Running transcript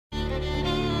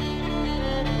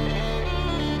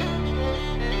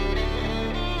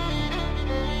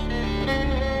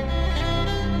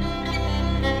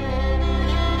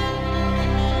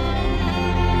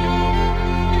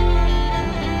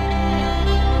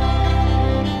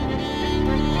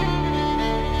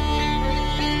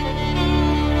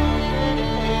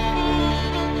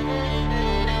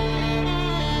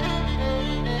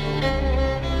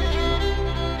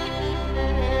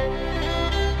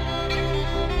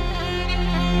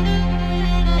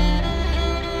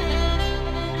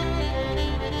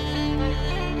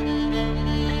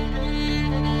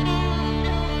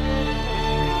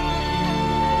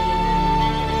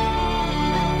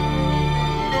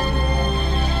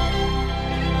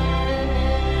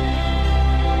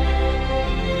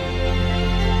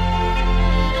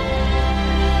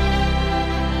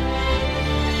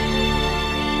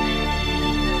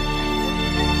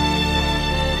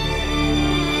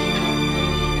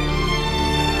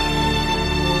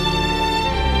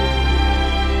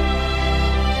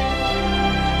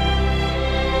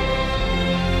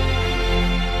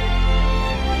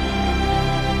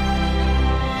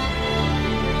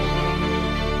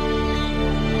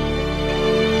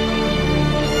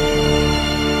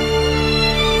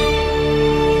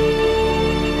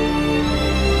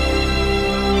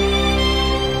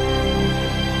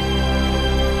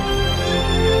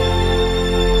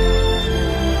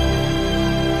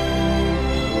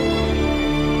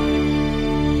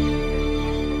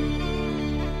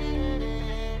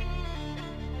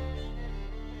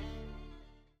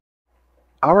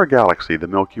Our galaxy, the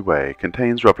Milky Way,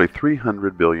 contains roughly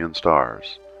 300 billion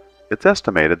stars. It's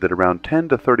estimated that around 10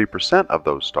 to 30% of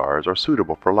those stars are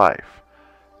suitable for life.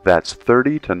 That's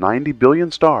 30 to 90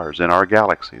 billion stars in our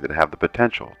galaxy that have the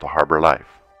potential to harbor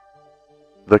life.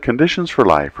 The conditions for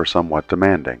life are somewhat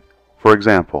demanding. For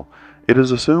example, it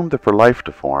is assumed that for life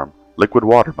to form, liquid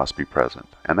water must be present,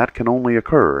 and that can only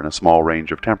occur in a small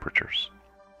range of temperatures.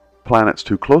 Planets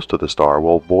too close to the star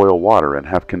will boil water and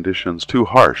have conditions too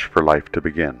harsh for life to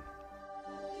begin.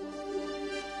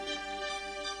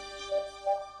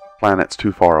 Planets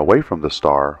too far away from the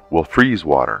star will freeze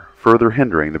water, further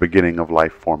hindering the beginning of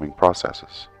life-forming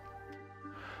processes.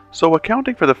 So,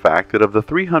 accounting for the fact that of the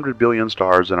 300 billion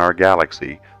stars in our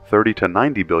galaxy, 30 to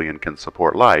 90 billion can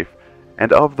support life,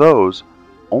 and of those,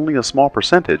 only a small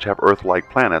percentage have Earth-like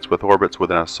planets with orbits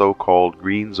within a so-called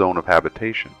green zone of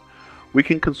habitation, we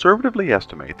can conservatively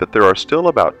estimate that there are still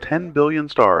about 10 billion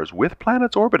stars with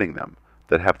planets orbiting them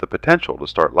that have the potential to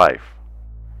start life.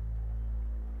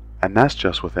 And that's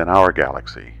just within our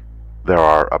galaxy. There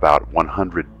are about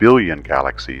 100 billion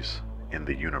galaxies in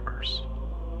the universe.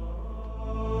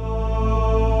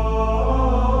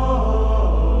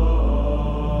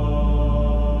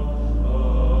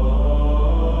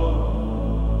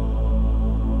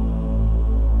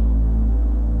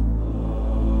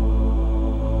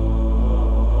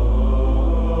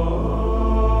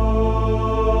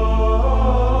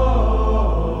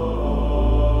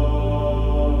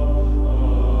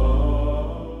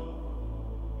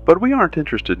 But we aren't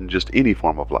interested in just any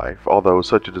form of life, although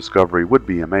such a discovery would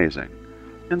be amazing.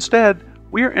 Instead,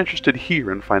 we are interested here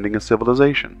in finding a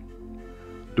civilization.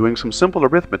 Doing some simple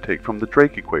arithmetic from the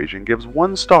Drake equation gives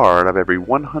one star out of every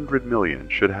 100 million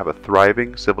should have a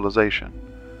thriving civilization.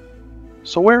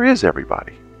 So where is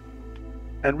everybody?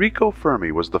 Enrico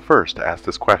Fermi was the first to ask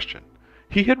this question.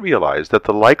 He had realized that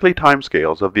the likely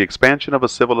timescales of the expansion of a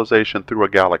civilization through a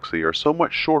galaxy are so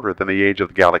much shorter than the age of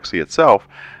the galaxy itself,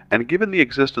 and given the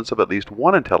existence of at least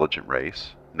one intelligent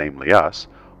race, namely us,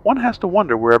 one has to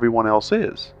wonder where everyone else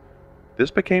is.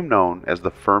 This became known as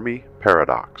the Fermi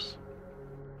paradox.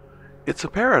 It's a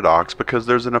paradox because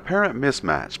there's an apparent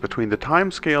mismatch between the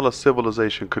timescale a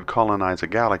civilization could colonize a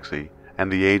galaxy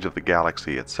and the age of the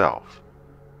galaxy itself.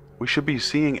 We should be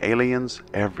seeing aliens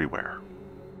everywhere.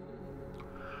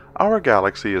 Our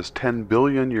galaxy is 10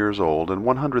 billion years old and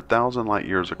 100,000 light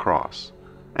years across,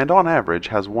 and on average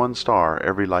has one star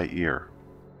every light year.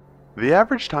 The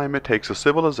average time it takes a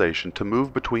civilization to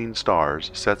move between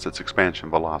stars sets its expansion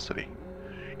velocity.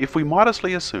 If we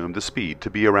modestly assume the speed to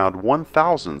be around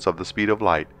 1,000th of the speed of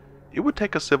light, it would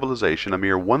take a civilization a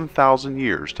mere 1,000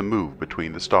 years to move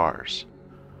between the stars.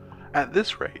 At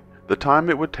this rate, the time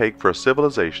it would take for a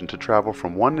civilization to travel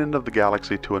from one end of the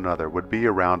galaxy to another would be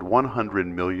around 100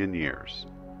 million years.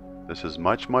 This is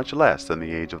much, much less than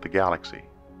the age of the galaxy.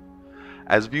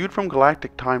 As viewed from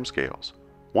galactic timescales,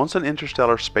 once an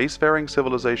interstellar spacefaring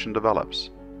civilization develops,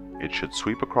 it should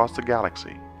sweep across the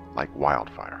galaxy like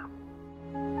wildfire.